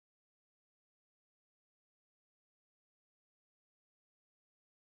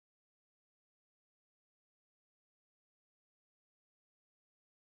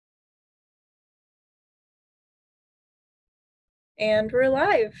And we're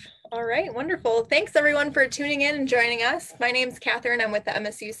live. All right, wonderful. Thanks everyone for tuning in and joining us. My name's Catherine. I'm with the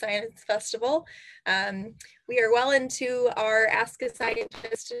MSU Science Festival. We are well into our Ask a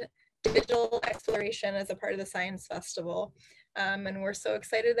Scientist digital exploration as a part of the Science Festival. And we're so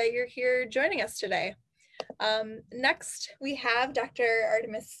excited that you're here joining us today. Next, we have Dr.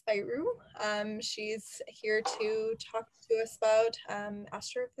 Artemis Spyrou. She's here to talk to us about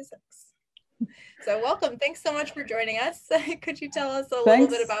astrophysics. So welcome. Thanks so much for joining us. Could you tell us a little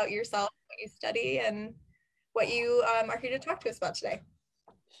bit about yourself, what you study, and what you are here to talk to us about today?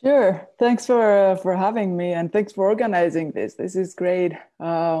 Sure. Thanks for having me, and thanks for organizing this. This is great.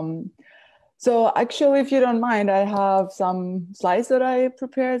 So actually, if you don't mind, I have some slides that I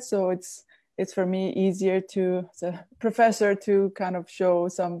prepared. So it's for me easier to, as a professor, to kind of show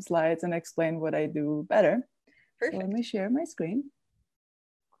some slides and explain what I do better. Perfect. So let me share my screen.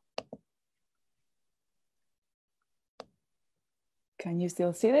 Can you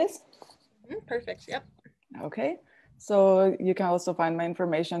still see this? Perfect, yep. Okay, so you can also find my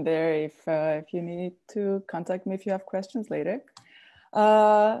information there if you need to contact me if you have questions later.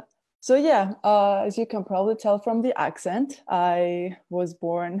 So yeah, as you can probably tell from the accent, I was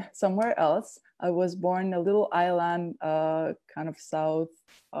born somewhere else. I was born in a little island kind of south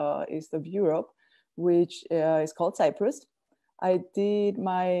east of Europe, which is called Cyprus. I did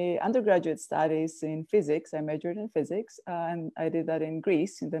my undergraduate studies in physics. I majored in physics, and I did that in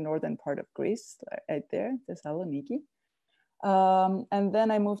Greece, in the northern part of Greece, right there, Thessaloniki. And then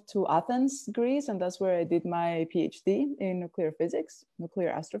I moved to Athens, Greece, and that's where I did my PhD in nuclear physics, nuclear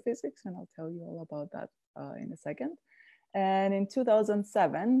astrophysics, and I'll tell you all about that in a second. And in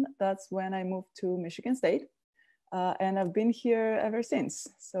 2007, that's when I moved to Michigan State. And I've been here ever since.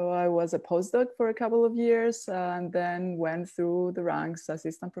 So I was a postdoc for a couple of years and then went through the ranks,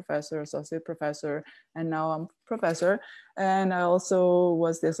 assistant professor, associate professor, and now I'm professor. And I also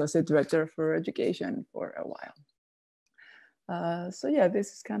was the associate director for education for a while. So yeah,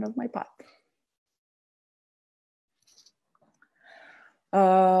 this is kind of my path.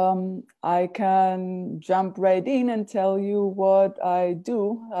 I can jump right in and tell you what I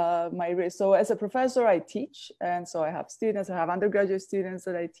do. So as a professor, I teach. And so I have students, I have undergraduate students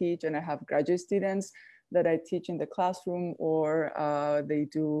that I teach, and I have graduate students that I teach in the classroom, or we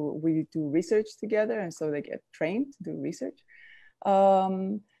do research together. And so they get trained to do research.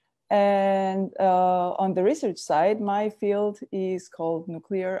 And on the research side, my field is called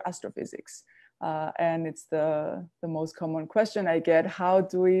nuclear astrophysics. And it's the most common question I get: how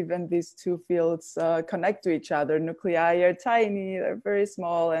do even these two fields connect to each other? Nuclei are tiny, they're very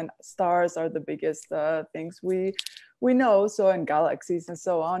small, and stars are the biggest things we know, so and galaxies and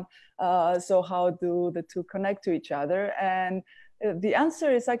so on. So how do the two connect to each other? And the answer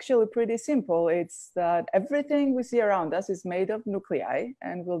is actually pretty simple. It's that everything we see around us is made of nuclei,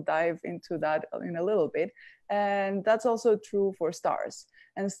 and we'll dive into that in a little bit. And that's also true for stars.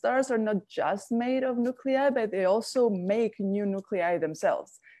 And stars are not just made of nuclei, but they also make new nuclei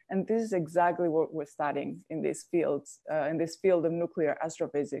themselves. And this is exactly what we're studying in this field of nuclear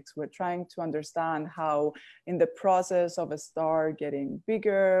astrophysics. We're trying to understand how, in the process of a star getting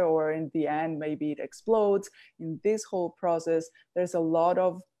bigger, or in the end, maybe it explodes, in this whole process, there's a lot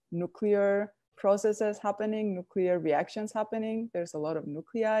of nuclear processes happening, nuclear reactions happening. There's a lot of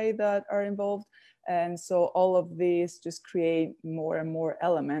nuclei that are involved. And so all of these just create more and more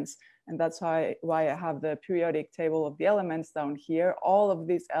elements. And that's why I have the periodic table of the elements down here. All of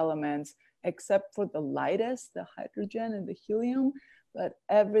these elements, except for the lightest, the hydrogen and the helium, but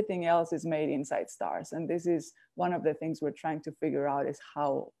everything else is made inside stars. And this is one of the things we're trying to figure out, is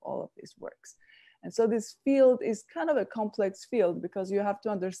how all of this works. And so this field is kind of a complex field because you have to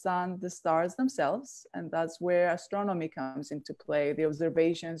understand the stars themselves. And that's where astronomy comes into play, the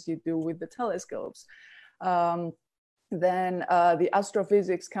observations you do with the telescopes. Then the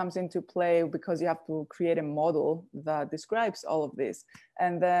astrophysics comes into play because you have to create a model that describes all of this.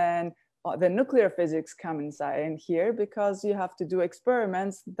 And then the nuclear physics come inside in here because you have to do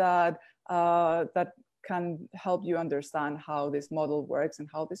experiments that can help you understand how this model works and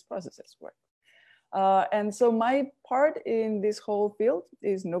how these processes work. And so my part in this whole field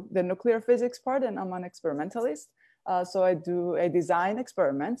is the nuclear physics part, and I'm an experimentalist. So I design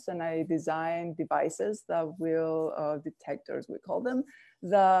experiments, and I design devices that will, detectors we call them,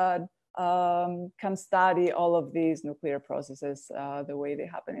 that can study all of these nuclear processes the way they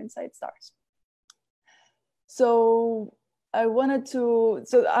happen inside stars. So I work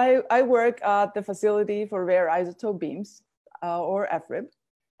at the Facility for Rare Isotope Beams, or FRIB.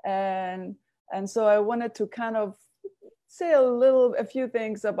 And so I wanted to kind of say a few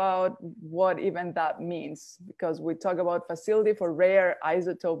things about what even that means, because we talk about facility for rare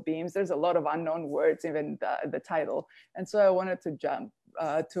isotope beams. There's a lot of unknown words, even the title. And so I wanted to jump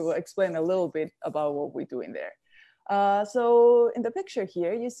to explain a little bit about what we're doing there. So in the picture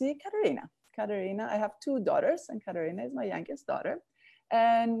here, you see Katerina. Katerina, I have two daughters, and Katerina is my youngest daughter.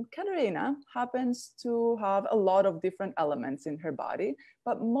 And Katerina happens to have a lot of different elements in her body,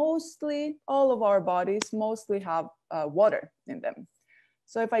 but mostly all of our bodies mostly have water in them.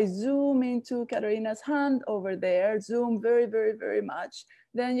 So if I zoom into Katerina's hand over there, zoom very, very, very much,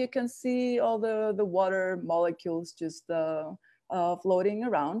 then you can see all the water molecules just floating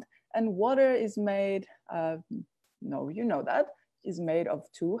around. And water is made, no, you know that, is made of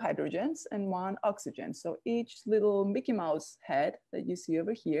 2 hydrogens and 1 oxygen. So each little Mickey Mouse head that you see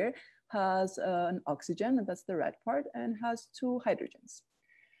over here has an oxygen, and that's the red part, and has 2 hydrogens.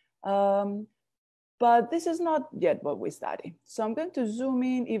 But this is not yet what we study. So I'm going to zoom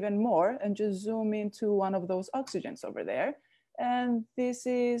in even more and just zoom into one of those oxygens over there. And this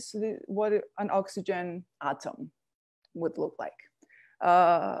is what an oxygen atom would look like.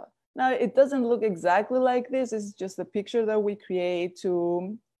 Now, it doesn't look exactly like this. It's just a picture that we create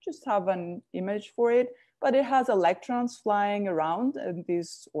to just have an image for it, but it has electrons flying around in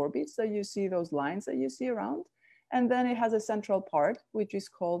these orbits that you see, those lines that you see around. And then it has a central part, which is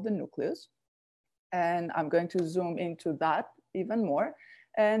called the nucleus. And I'm going to zoom into that even more.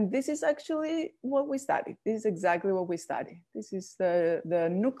 And this is actually what we study. This is exactly what we study. This is the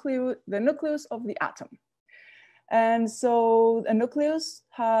nucleus of the atom. And so a nucleus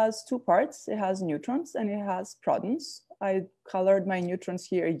has 2 parts. It has neutrons and it has protons. I colored my neutrons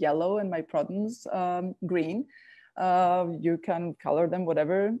here yellow and my protons green. You can color them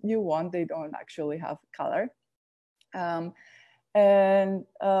whatever you want. They don't actually have color. And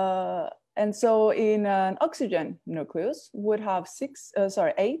so in an oxygen nucleus would have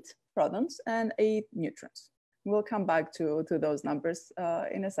 8 protons and 8 neutrons. We'll come back to those numbers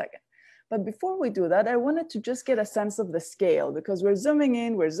in a second. But before we do that, I wanted to just get a sense of the scale, because we're zooming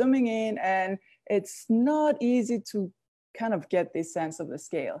in, and it's not easy to kind of get this sense of the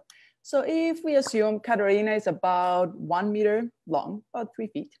scale. So if we assume Katerina is about 1 meter long, about 3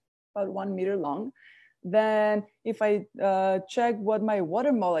 feet, about 1 meter long, then if I check what my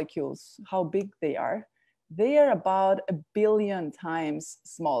water molecules, how big they are about 1 billion times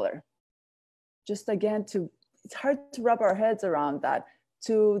smaller. Just again, it's hard to wrap our heads around that.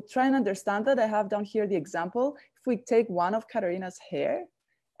 To try and understand that, I have down here the example. If we take one of Katerina's hair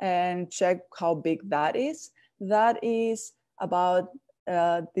and check how big that is about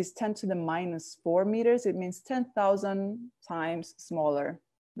this 10 to the minus 4 meters. It means 10,000 times smaller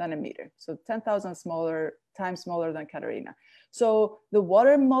than a meter. So 10,000 times smaller than Katerina. So the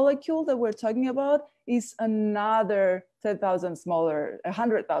water molecule that we're talking about is another 10,000 smaller,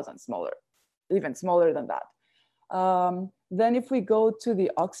 100,000 smaller, even smaller than that. Then if we go to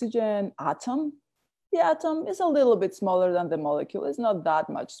the oxygen atom, the atom is a little bit smaller than the molecule. It's not that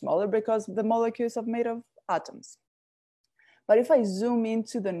much smaller because the molecules are made of atoms. But if I zoom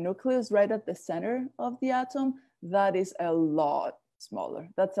into the nucleus right at the center of the atom, that is a lot smaller.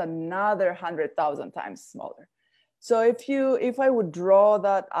 That's another 100,000 times smaller. So if I would draw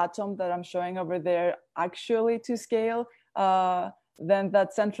that atom that I'm showing over there actually to scale, then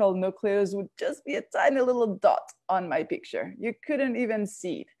that central nucleus would just be a tiny little dot on my picture. You couldn't even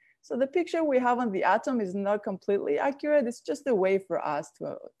see it. So the picture we have on the atom is not completely accurate. It's just a way for us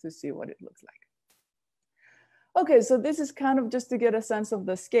to see what it looks like. Okay, so this is kind of just to get a sense of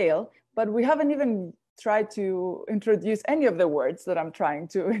the scale, but we haven't even tried to introduce any of the words that I'm trying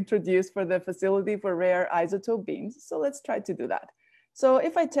to introduce for the facility for rare isotope beams. So let's try to do that. So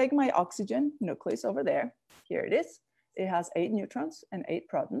if I take my oxygen nucleus over there, here it is. It has 8 neutrons and 8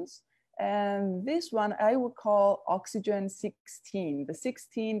 protons. And this one I would call oxygen 16. The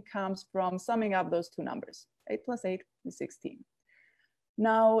 16 comes from summing up those two numbers. 8 plus 8 is 16.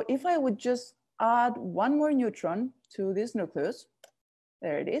 Now, if I would just add one more neutron to this nucleus,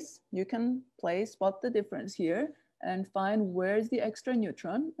 there it is. You can spot the difference here and find where's the extra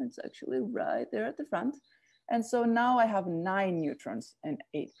neutron. It's actually right there at the front. And so now I have 9 neutrons and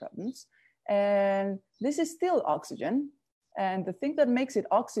 8 protons. And this is still oxygen. And the thing that makes it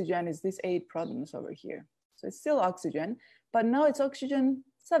oxygen is these 8 protons over here. So it's still oxygen, but now it's oxygen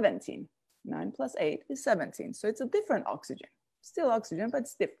 17. 9 plus 8 is 17. So it's a different oxygen. Still oxygen, but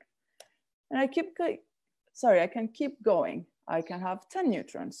it's different. And I keep going. Sorry, I can keep going. I can have 10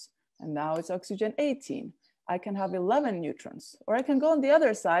 neutrons, and now it's oxygen 18. I can have 11 neutrons, or I can go on the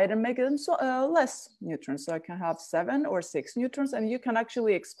other side and make them less neutrons. So I can have 7 or 6 neutrons, and you can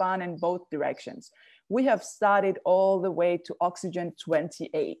actually expand in both directions. we have studied all the way to oxygen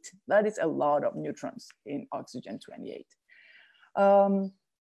 28. That is a lot of neutrons in oxygen 28.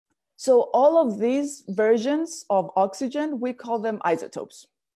 So all of these versions of oxygen, we call them isotopes.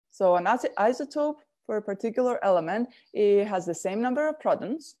 So an isotope for a particular element, it has the same number of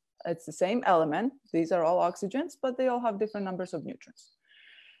protons. It's the same element. These are all oxygens, but they all have different numbers of neutrons.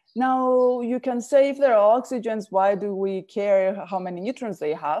 Now, you can say if they're all oxygens, why do we care how many neutrons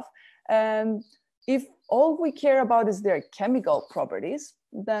they have? And if all we care about is their chemical properties,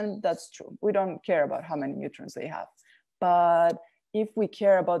 then that's true. We don't care about how many neutrons they have. But if we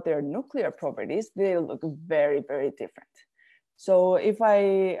care about their nuclear properties, they look very, very different. So if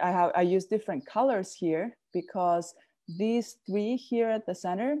I use different colors here because these three here at the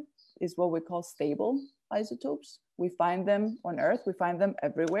center is what we call stable isotopes. We find them on Earth, we find them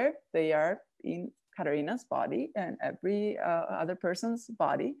everywhere. They are in Katarina's body and every other person's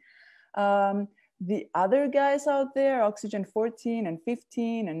body. The other guys out there, oxygen 14 and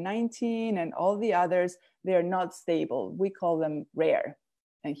 15 and 19 and all the others, they are not stable. We call them rare.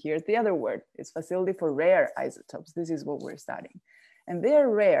 And here's the other word, it's facility for rare isotopes. This is what we're studying. And they're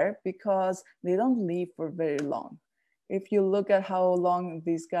rare because they don't live for very long. If you look at how long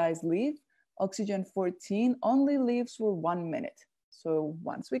these guys live, oxygen 14 only lives for 1 minute. So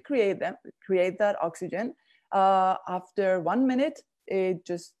once we create that oxygen, after 1 minute, it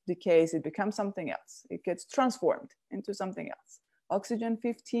just decays, it becomes something else. It gets transformed into something else. Oxygen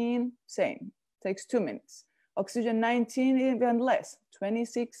 15, same, takes 2 minutes. Oxygen 19, even less,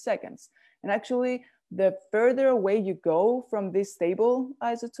 26 seconds. And actually, the further away you go from these stable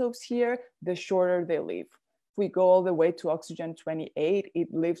isotopes here, the shorter they live. If we go all the way to oxygen 28,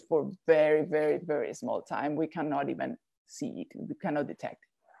 it lives for very, very, very small time. We cannot even see it, we cannot detect it.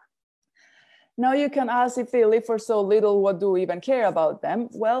 Now you can ask, if they live for so little, what do we even care about them?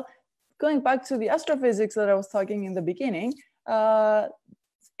 Well, going back to the astrophysics that I was talking in the beginning,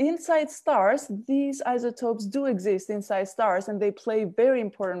 inside stars, these isotopes do exist inside stars and they play very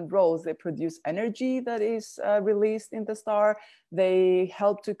important roles. They produce energy that is released in the star. They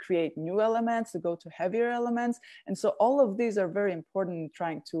help to create new elements, to go to heavier elements. And so all of these are very important in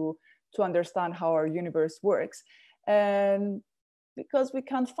trying to understand how our universe works. And because we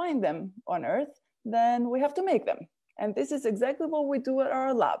can't find them on Earth, then we have to make them. And this is exactly what we do at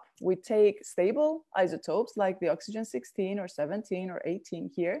our lab. We take stable isotopes like the oxygen 16 or 17 or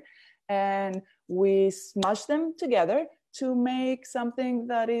 18 here, and we smash them together to make something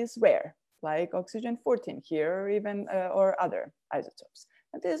that is rare, like oxygen 14 here, or even or other isotopes.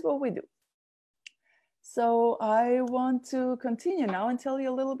 And this is what we do. So I want to continue now and tell you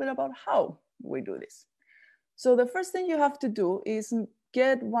a little bit about how we do this. So the first thing you have to do is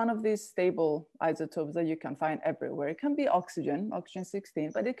get one of these stable isotopes that you can find everywhere. It can be oxygen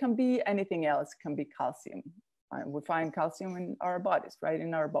 16, but it can be anything else. It can be calcium. We find calcium in our bodies, right,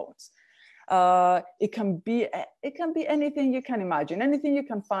 in our bones. It can be anything you can imagine, anything you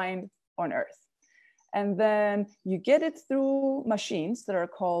can find on Earth. And then you get it through machines that are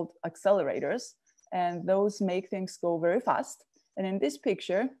called accelerators, and those make things go very fast. And in this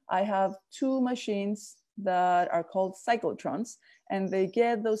picture, I have two machines that are called cyclotrons, and they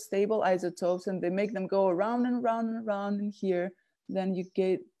get those stable isotopes and they make them go around and around and around in here. Then you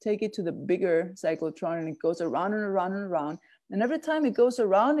take it to the bigger cyclotron and it goes around and around and around. And every time it goes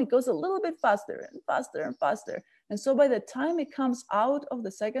around, it goes a little bit faster and faster and faster. And so by the time it comes out of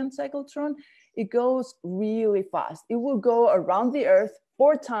the second cyclotron, it goes really fast. It will go around the Earth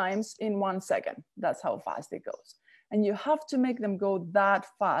 4 times in 1 second. That's how fast it goes. And you have to make them go that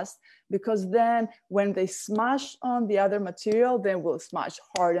fast, because then when they smash on the other material, they will smash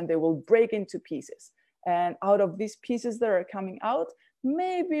hard and they will break into pieces. And out of these pieces that are coming out,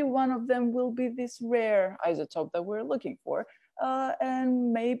 maybe one of them will be this rare isotope that we're looking for,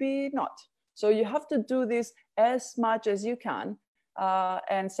 and maybe not. So you have to do this as much as you can.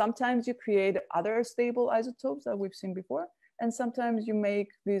 And sometimes you create other stable isotopes that we've seen before, and sometimes you make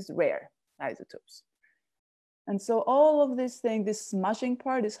these rare isotopes. And so all of this thing, this smashing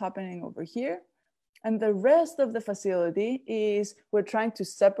part is happening over here. And the rest of the facility is we're trying to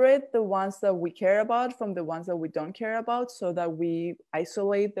separate the ones that we care about from the ones that we don't care about, so that we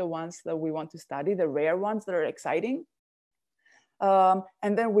isolate the ones that we want to study, the rare ones that are exciting.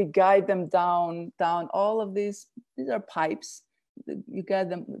 And then we guide them down all of these are pipes. You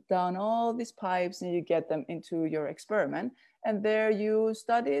guide them down all these pipes and you get them into your experiment. And there you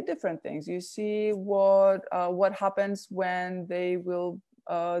study different things. You see what happens when they will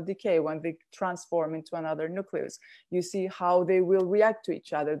decay, when they transform into another nucleus. You see how they will react to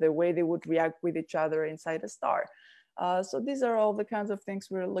each other, the way they would react with each other inside a star. So these are all the kinds of things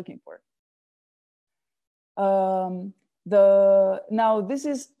we're looking for. Now this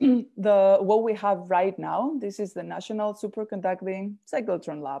is what we have right now. This is the National Superconducting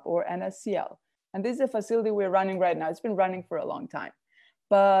Cyclotron Lab, or NSCL. And this is a facility we're running right now. It's been running for a long time.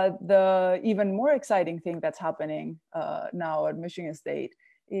 But the even more exciting thing that's happening now at Michigan State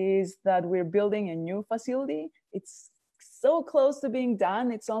is that we're building a new facility. It's so close to being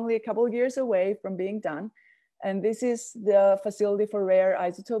done. It's only a couple of years away from being done. And this is the facility for rare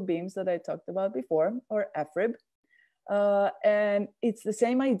isotope beams that I talked about before, or FRIB. And it's the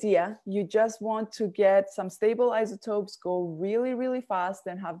same idea. You just want to get some stable isotopes, go really, really fast,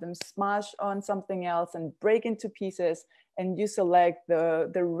 and have them smash on something else and break into pieces. And you select the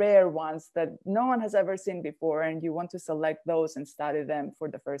rare ones that no one has ever seen before. And you want to select those and study them for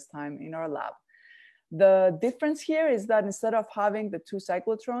the first time in our lab. The difference here is that instead of having the two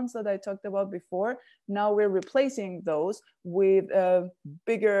cyclotrons that I talked about before, now we're replacing those with a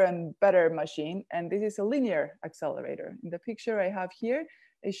bigger and better machine. And this is a linear accelerator. In the picture I have here,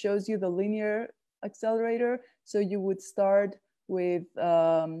 it shows you the linear accelerator. So you would start with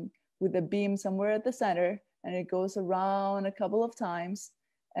a beam somewhere at the center, and it goes around a couple of times.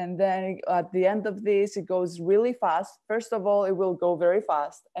 And then at the end of this, it goes really fast. First of all, it will go very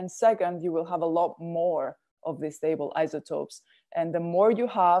fast. And second, you will have a lot more of these stable isotopes. And the more you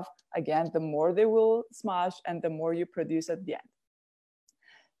have, again, the more they will smash and the more you produce at the end.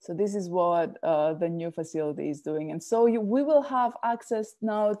 So this is what the new facility is doing. And so we will have access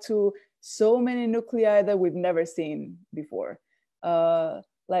now to so many nuclei that we've never seen before.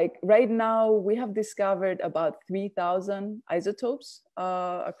 Like right now, we have discovered about 3,000 isotopes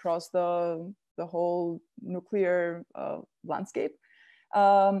across the whole nuclear landscape.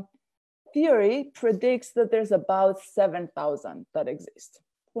 Theory predicts that there's about 7,000 that exist.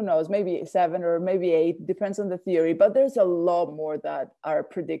 Who knows, maybe 7 or maybe 8, depends on the theory, but there's a lot more that are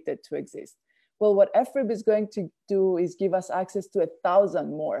predicted to exist. Well, what FRIB is going to do is give us access to 1,000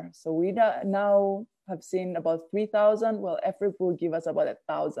 more. So we now have seen about 3,000. Well, FRIB will give us about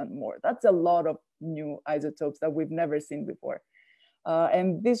 1,000 more. That's a lot of new isotopes that we've never seen before.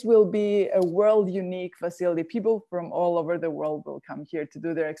 And this will be a world unique facility. People from all over the world will come here to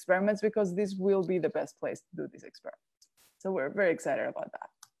do their experiments because this will be the best place to do these experiments. So we're very excited about that.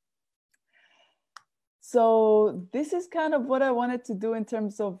 So this is kind of what I wanted to do in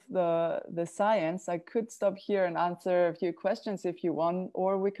terms of the science. I could stop here and answer a few questions if you want,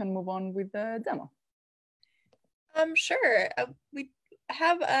 or we can move on with the demo. Sure. We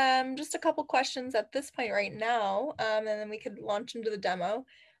have just a couple questions at this point right now, and then we could launch into the demo.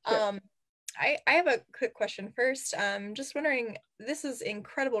 Sure. I have a quick question first. Just wondering, this is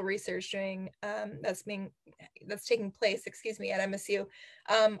incredible research that's taking place, excuse me, at MSU.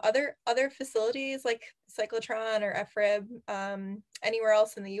 Other facilities like cyclotron or FRIB anywhere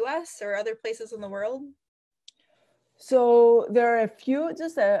else in the US or other places in the world? So there are a few,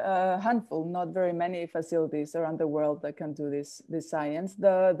 just a handful, not very many facilities around the world that can do this science.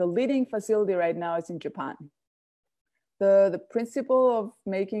 The leading facility right now is in Japan. The principle of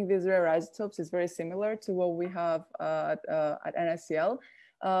making these rare isotopes is very similar to what we have at NSCL,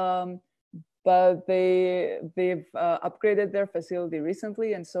 but they've upgraded their facility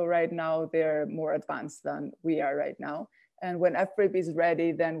recently, and so right now they're more advanced than we are right now. And when FRIB is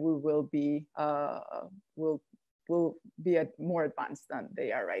ready, then we will be more advanced than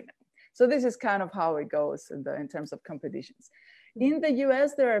they are right now. So this is kind of how it goes in terms of competitions. In the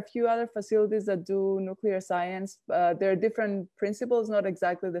US, there are a few other facilities that do nuclear science. There are different principles, not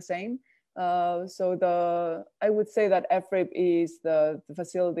exactly the same. So I would say that FRIB is the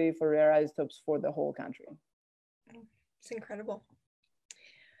facility for rare isotopes for the whole country. It's incredible.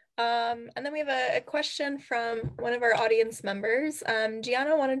 And then we have a question from one of our audience members.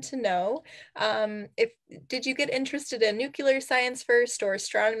 Gianna wanted to know, did you get interested in nuclear science first or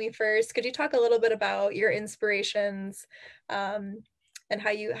astronomy first? Could you talk a little bit about your inspirations and how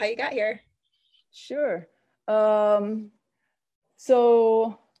you got here? Sure.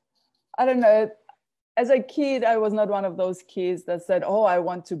 So I don't know. As a kid, I was not one of those kids that said, oh, I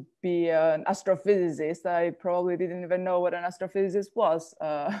want to be an astrophysicist. I probably didn't even know what an astrophysicist was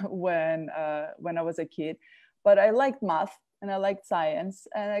when I was a kid. But I liked math and I liked science.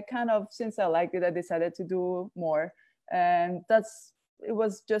 And I kind of, since I liked it, I decided to do more. And it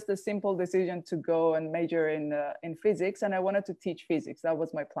was just a simple decision to go and major in physics. And I wanted to teach physics. That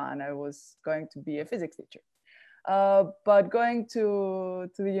was my plan. I was going to be a physics teacher. But going to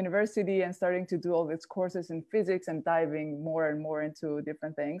the university and starting to do all these courses in physics and diving more and more into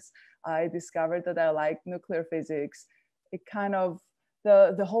different things, I discovered that I liked nuclear physics. It kind of,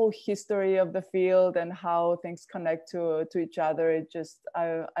 the whole history of the field and how things connect to each other,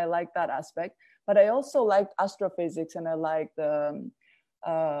 I like that aspect. but I also liked astrophysics, and I liked the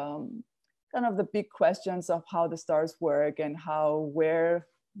kind of the big questions of how the stars work and where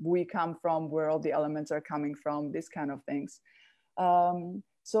we come from, where all the elements are coming from, these kind of things.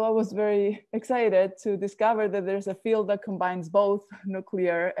 So I was very excited to discover that there's a field that combines both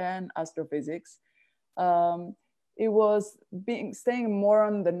nuclear and astrophysics. It was staying more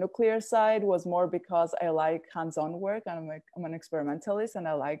on the nuclear side was more because I like hands-on work. I'm an experimentalist, and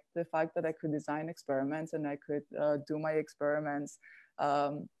I like the fact that I could design experiments and I could do my experiments.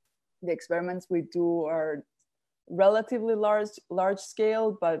 The experiments we do are relatively large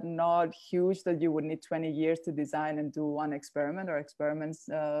scale, but not huge that you would need 20 years to design and do one experiment. Or experiments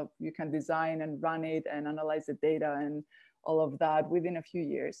you can design and run it and analyze the data and all of that within a few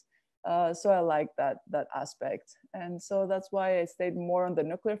years. So I like that aspect. And so that's why I stayed more on the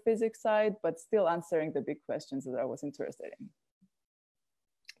nuclear physics side, but still answering the big questions that I was interested in.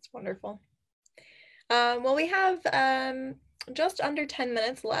 That's wonderful. Well, we have just under 10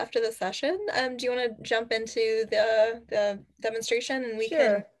 minutes left of the session. Do you want to jump into the demonstration and we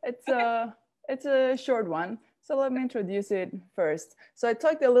Sure. can... It's a short one. So let me introduce it first. So I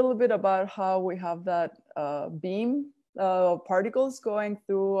talked a little bit about how we have that beam particles going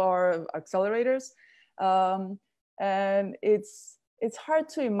through our accelerators. And it's hard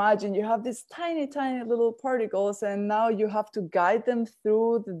to imagine. You have these tiny, tiny little particles, and now you have to guide them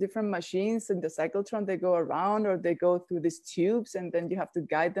through the different machines in the cyclotron. They go around, or they go through these tubes, and then you have to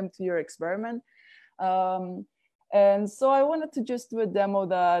guide them to your experiment. And so I wanted to just do a demo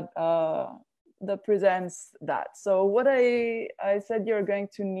that presents that. So what I said you're going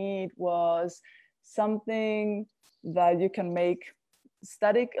to need was something that you can make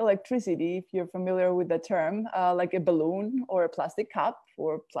static electricity, if you're familiar with the term, like a balloon or a plastic cup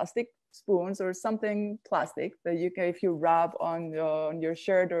or plastic spoons or something plastic that you can, if you rub on your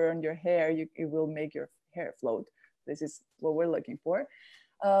shirt or on your hair, it will make your hair float. This is what we're looking for.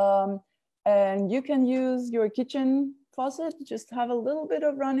 And you can use your kitchen faucet, just have a little bit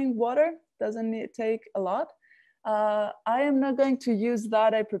of running water, doesn't take a lot. I am not going to use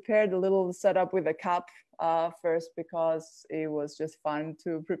that. I prepared a little setup with a cup first because it was just fun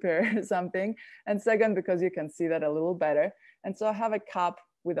to prepare something. And second, because you can see that a little better. And so I have a cup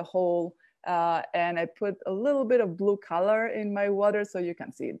with a hole and I put a little bit of blue color in my water so you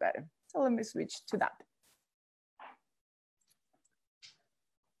can see it better. So let me switch to that.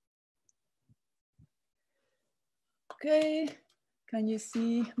 Okay, can you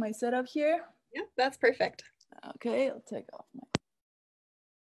see my setup here? Yeah, that's perfect. Okay, I'll take off my.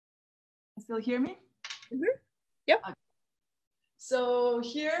 Still hear me? Mm-hmm. Yep. Okay. So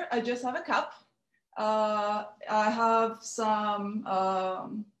here I just have a cup. I have some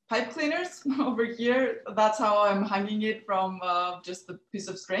pipe cleaners over here. That's how I'm hanging it from just a piece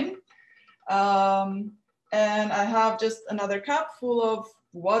of string. And I have just another cup full of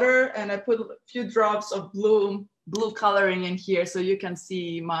water, and I put a few drops of blue coloring in here so you can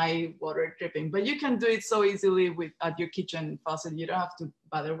see my water dripping. But you can do it so easily at your kitchen faucet. You don't have to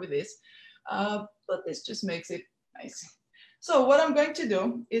bother with this. But this just makes it nice. So what I'm going to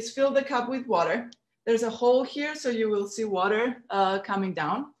do is fill the cup with water. There's a hole here, so you will see water coming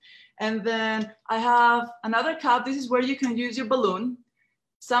down. And then I have another cup. This is where you can use your balloon.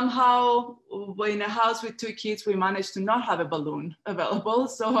 Somehow, in a house with 2 kids, we managed to not have a balloon available,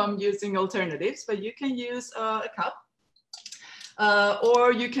 so I'm using alternatives, but you can use a cup,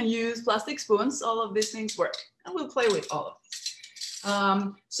 or you can use plastic spoons. All of these things work, and we'll play with all of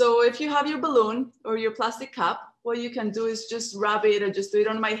these. So if you have your balloon or your plastic cup, what you can do is just rub it, or just do it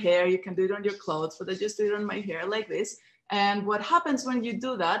on my hair. You can do it on your clothes, but I just do it on my hair like this. And what happens when you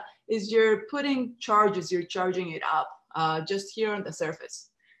do that is you're putting charges, you're charging it up just here on the surface.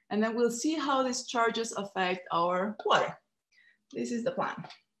 And then we'll see how these charges affect our water. This is the plan.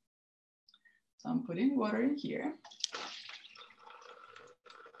 So I'm putting water in here.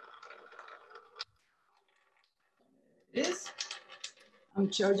 It is. I'm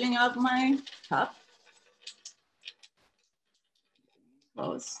charging up my cup.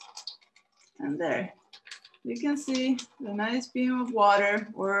 Close. And there. You can see the nice beam of water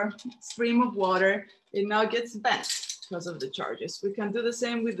or stream of water. It now gets bent because of the charges. We can do the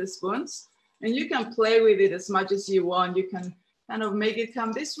same with the spoons, and you can play with it as much as you want. You can kind of make it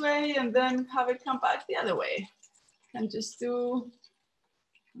come this way and then have it come back the other way. And just do,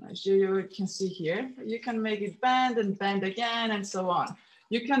 I'll show you what you can see here. You can make it bend and bend again and so on.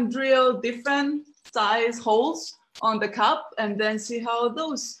 You can drill different size holes on the cup and then see how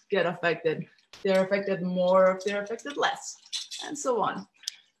those get affected. They're affected more, if they're affected less, and so on.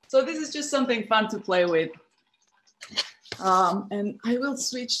 So this is just something fun to play with. And I will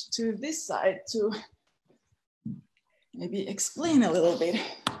switch to this side to maybe explain a little bit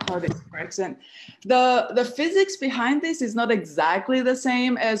how this works. And the physics behind this is not exactly the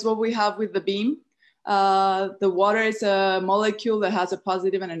same as what we have with the beam. The water is a molecule that has a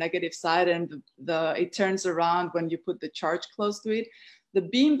positive and a negative side, and it turns around when you put the charge close to it. The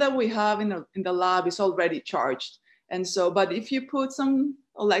beam that we have in the lab is already charged. And so, but if you put some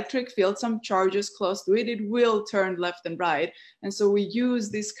electric field, some charges close to it, it will turn left and right. And so we use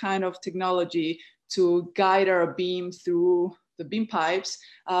this kind of technology to guide our beam through the beam pipes,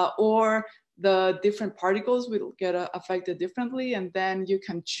 or the different particles will get affected differently. And then you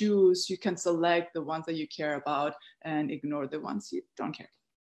can choose, you can select the ones that you care about and ignore the ones you don't care.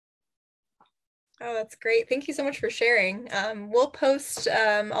 Oh, that's great. Thank you so much for sharing. We'll post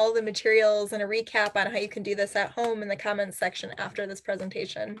all the materials and a recap on how you can do this at home in the comments section after this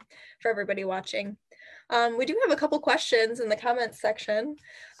presentation for everybody watching. We do have a couple questions in the comments section.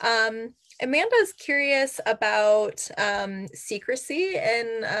 Amanda's curious about secrecy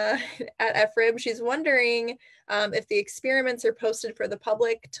at FRIB. She's wondering if the experiments are posted for the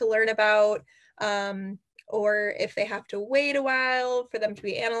public to learn about, or if they have to wait a while for them to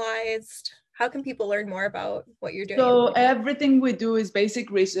be analyzed. How can people learn more about what you're doing? So everything we do is basic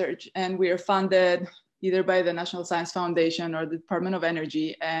research, and we are funded either by the National Science Foundation or the Department of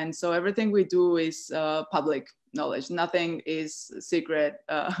Energy. And so everything we do is public knowledge. Nothing is secret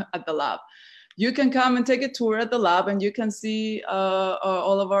at the lab. You can come and take a tour at the lab, and you can see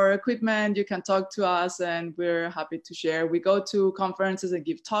all of our equipment. You can talk to us, and we're happy to share. We go to conferences and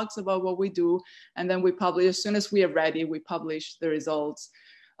give talks about what we do, and then we publish. As soon as we are ready, we publish the results.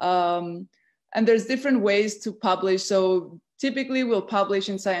 And there's different ways to publish. So typically we'll publish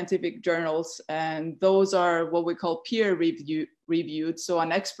in scientific journals, and those are what we call peer reviewed. So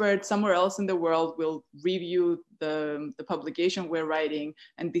an expert somewhere else in the world will review the publication we're writing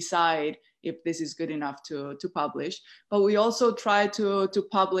and decide if this is good enough to publish. But we also try to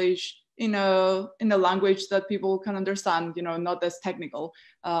publish in a language that people can understand, you know, not as technical.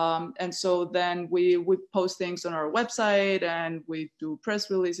 And so then we post things on our website, and we do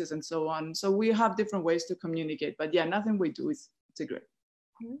press releases and so on. So we have different ways to communicate, but yeah, nothing we do is secret.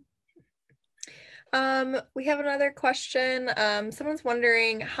 We have another question. Someone's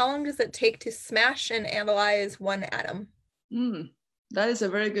wondering, how long does it take to smash and analyze one atom? That is a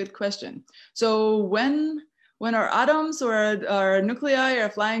very good question. So when our atoms or our nuclei are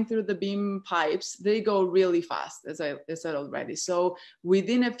flying through the beam pipes, they go really fast, as I said already. So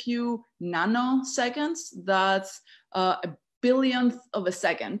within a few nanoseconds, that's a billionth of a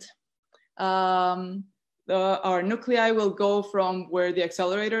second, our nuclei will go from where the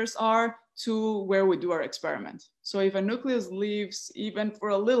accelerators are to where we do our experiment. So if a nucleus leaves even for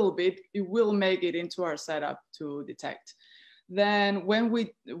a little bit, it will make it into our setup to detect. Then when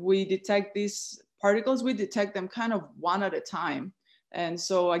we detect these particles, we detect them kind of one at a time. And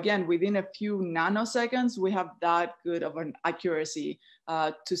so again, within a few nanoseconds, we have that good of an accuracy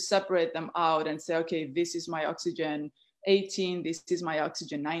to separate them out and say, okay, this is my oxygen 18, this is my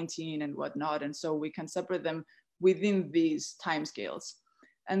oxygen 19 and whatnot. And so we can separate them within these timescales.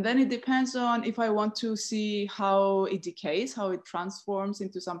 And then it depends on if I want to see how it decays, how it transforms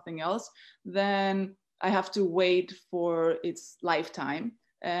into something else, then I have to wait for its lifetime.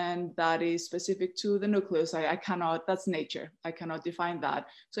 And that is specific to the nucleus. I cannot, that's nature. I cannot define that.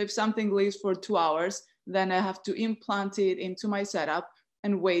 So if something lives for 2 hours, then I have to implant it into my setup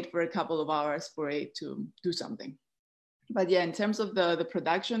and wait for a couple of hours for it to do something. But yeah, in terms of the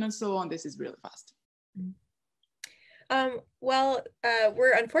production and so on, this is really fast.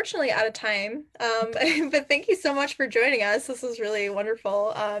 We're unfortunately out of time, but thank you so much for joining us. This was really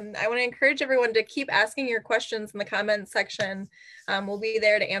wonderful. I want to encourage everyone to keep asking your questions in the comments section. We'll be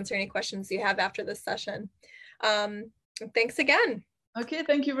there to answer any questions you have after this session. Thanks again. Okay,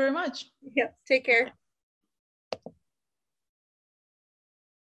 thank you very much. Yeah, take care.